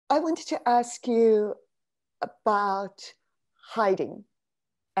I wanted to ask you about hiding.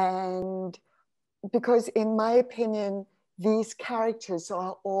 And because, in my opinion, these characters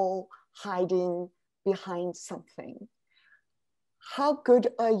are all hiding behind something. How good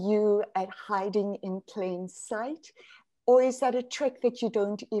are you at hiding in plain sight? Or is that a trick that you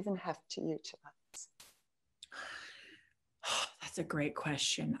don't even have to utilize? That's a great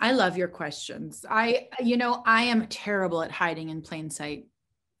question. I love your questions. I am terrible at hiding in plain sight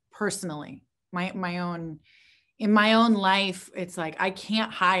personally. In my own life, it's like, I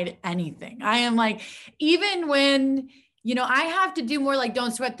can't hide anything. I am like, even when, I have to do more like,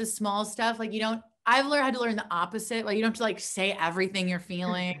 don't sweat the small stuff. Like I've had to learn the opposite. Like you don't have to like say everything you're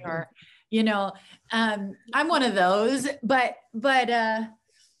feeling or, I'm one of those, but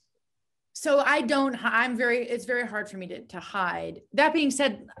so it's very hard for me to hide. That being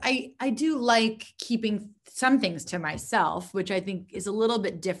said, I do like keeping some things to myself, which I think is a little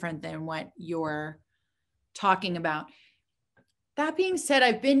bit different than what you're talking about. That being said,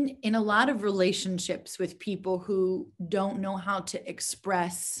 I've been in a lot of relationships with people who don't know how to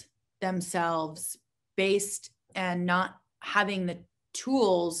express themselves based and not having the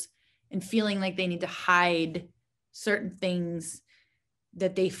tools and feeling like they need to hide certain things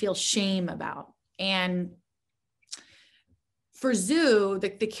that they feel shame about. And for Zoo,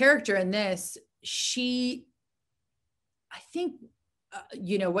 the character in this, I think,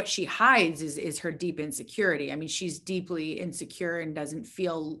 what she hides is her deep insecurity. I mean, she's deeply insecure and doesn't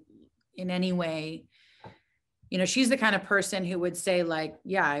feel in any way, she's the kind of person who would say like,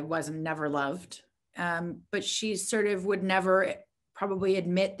 yeah, I wasn't never loved. But she sort of would never probably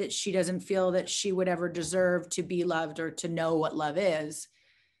admit that she doesn't feel that she would ever deserve to be loved or to know what love is.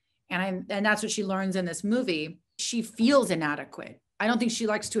 And that's what she learns in this movie. She feels inadequate. I don't think she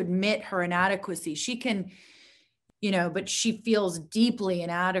likes to admit her inadequacy. She can, but she feels deeply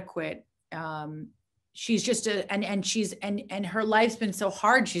inadequate. She's just and her life's been so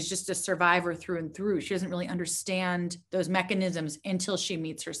hard. She's just a survivor through and through. She doesn't really understand those mechanisms until she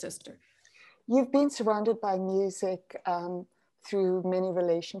meets her sister. You've been surrounded by music through many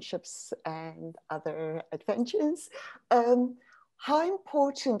relationships and other adventures. How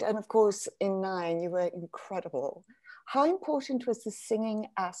important, and of course in 9, you were incredible. How important was the singing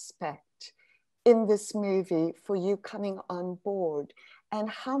aspect in this movie for you coming on board? And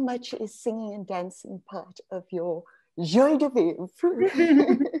how much is singing and dancing part of your joie de vivre?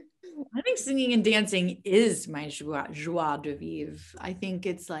 I think singing and dancing is my joie de vivre. I think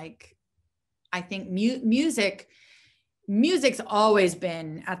it's like, music's always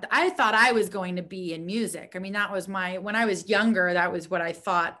been I thought I was going to be in music. I mean, that was when I was younger, that was what I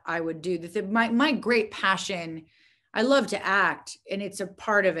thought I would do. My great passion, I love to act and it's a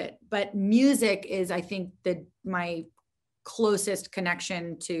part of it, but music is, I think, my closest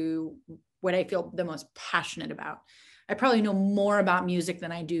connection to what I feel the most passionate about. I probably know more about music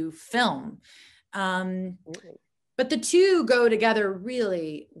than I do film. But the two go together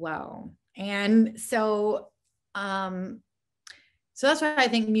really well. And so that's why I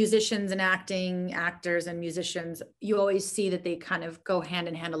think musicians and actors and musicians, you always see that they kind of go hand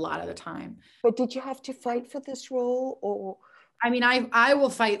in hand a lot of the time. But did you have to fight for this role? Or I mean, I will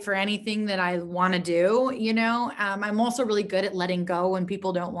fight for anything that I want to do, I'm also really good at letting go when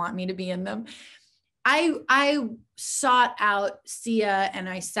people don't want me to be in them. I sought out Sia and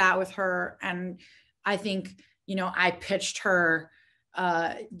I sat with her, and I think, I pitched her,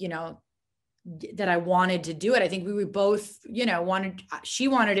 that I wanted to do it. I think we both, she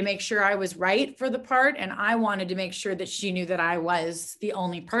wanted to make sure I was right for the part. And I wanted to make sure that she knew that I was the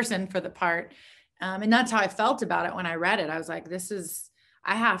only person for the part. And that's how I felt about it when I read it. I was like,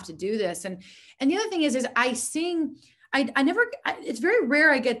 I have to do this. And the other thing is I sing, it's very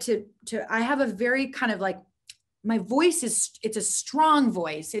rare I get to, I have a very kind of like, my voice it's a strong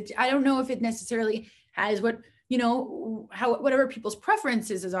voice. I don't know if it necessarily has whatever people's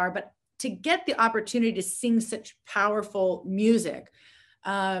preferences are, but to get the opportunity to sing such powerful music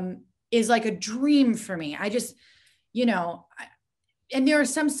is like a dream for me. I just, and there are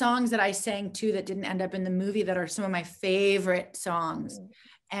some songs that I sang too that didn't end up in the movie that are some of my favorite songs.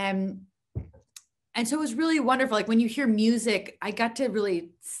 And so it was really wonderful. Like when you hear music, I got to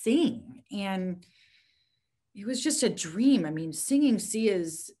really sing, and it was just a dream. I mean, singing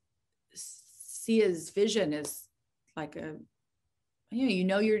Sia's vision is like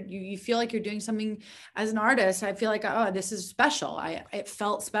you feel like you're doing something as an artist. I feel like, oh, this is special. It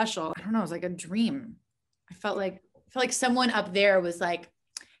felt special. I don't know. It was like a dream. I felt like someone up there was like,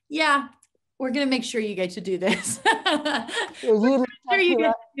 yeah, we're going to make sure you get to do this. You sure you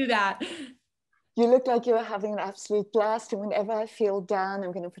get to do that. You look like you're having an absolute blast. And whenever I feel down,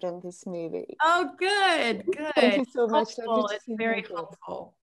 I'm going to put on this movie. Oh, good, good. Thank you so much. Lovely Helpful. to It's see you very again.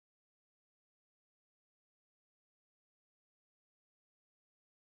 helpful.